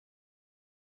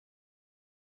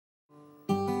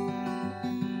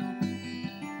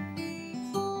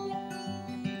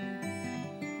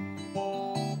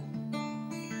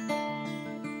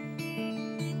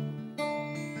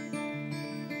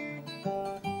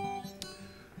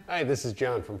Hi, this is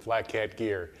John from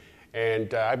FlatCatGear,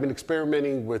 and I've been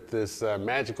experimenting with this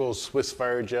magical Swiss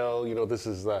fire gel. You know, this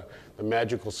is the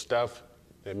magical stuff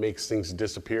that makes things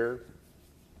disappear.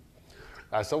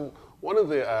 So one of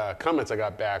the comments I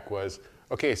got back was,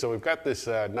 okay, so we've got this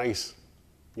nice,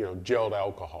 gelled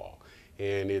alcohol,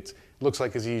 and it looks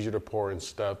like it's easier to pour and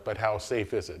stuff, but how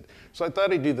safe is it? So I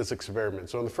thought I'd do this experiment.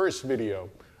 So in the first video,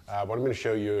 what I'm going to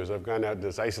show you is I've gone out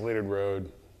this isolated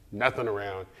road, nothing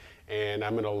around, and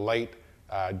I'm going to light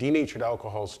denatured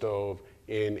alcohol stove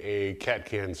in a cat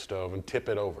can stove and tip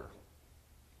it over.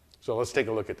 So let's take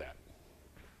a look at that.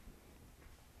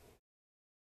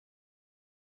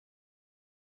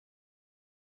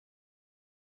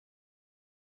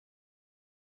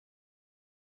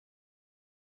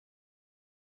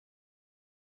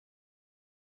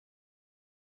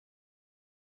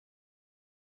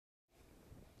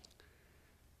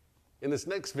 In this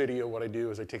next video, what I do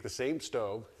is I take the same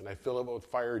stove and I fill it with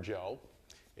fire gel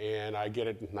and I get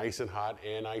it nice and hot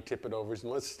and I tip it over. And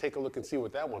let's take a look and see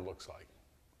what that one looks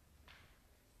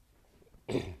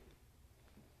like.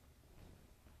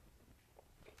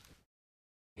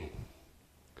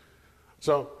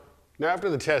 So now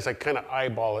after the test, I kind of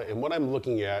eyeball it, and what I'm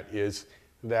looking at is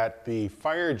that the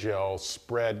fire gel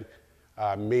spread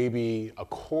maybe a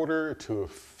quarter to a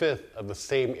fifth of the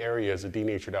same area as a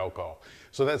denatured alcohol.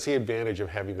 So that's the advantage of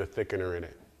having the thickener in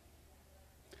it.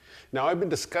 Now I've been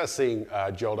discussing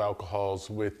gelled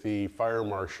alcohols with the fire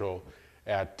marshal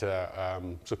at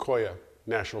Sequoia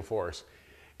National Forest,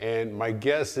 and my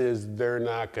guess is they're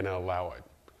not going to allow it.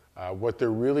 What they're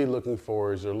really looking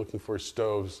for is they're looking for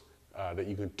stoves that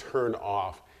you can turn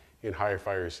off in higher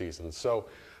fire seasons. So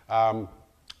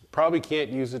probably can't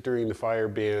use it during the fire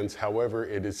bans. However,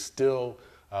 it is still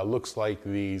looks like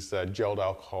these gelled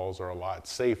alcohols are a lot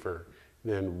safer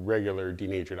than regular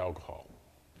denatured alcohol.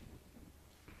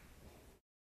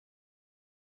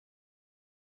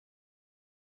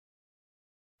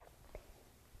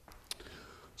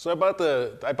 So I bought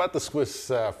the Swiss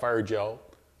fire gel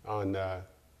on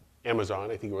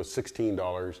Amazon. I think it was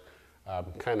 $16,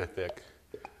 kind of thick.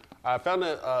 I found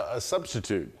a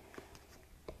substitute.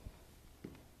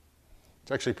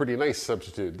 It's actually a pretty nice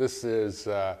substitute. This is,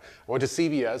 I went to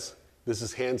CVS. This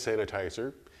is hand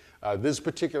sanitizer. This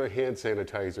particular hand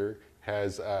sanitizer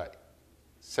has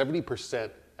 70%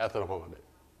 ethanol in it.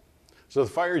 So the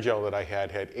fire gel that I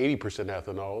had 80%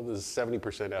 ethanol. This is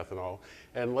 70% ethanol.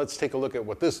 And let's take a look at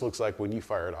what this looks like when you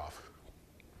fire it off.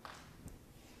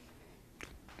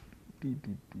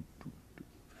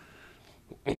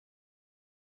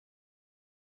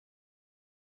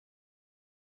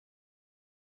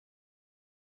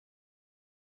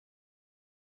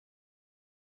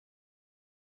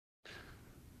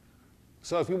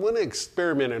 So if you want to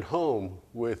experiment at home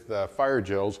with fire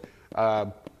gels,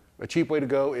 a cheap way to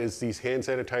go is these hand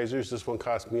sanitizers. This one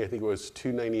cost me, I think it was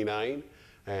 $2.99,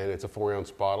 and it's a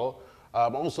 4-ounce bottle.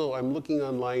 Also, I'm looking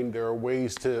online. There are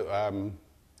ways to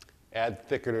add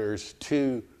thickeners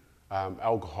to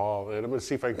alcohol, and I'm going to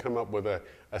see if I can come up with a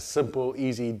simple,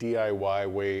 easy DIY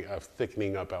way of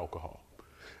thickening up alcohol.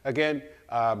 Again,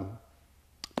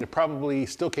 you probably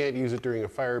still can't use it during a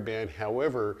fire ban.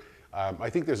 However, I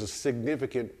think there's a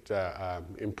significant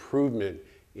improvement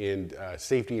in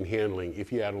safety and handling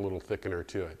if you add a little thickener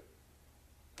to it.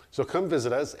 So come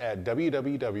visit us at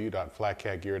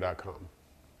www.flatcatgear.com.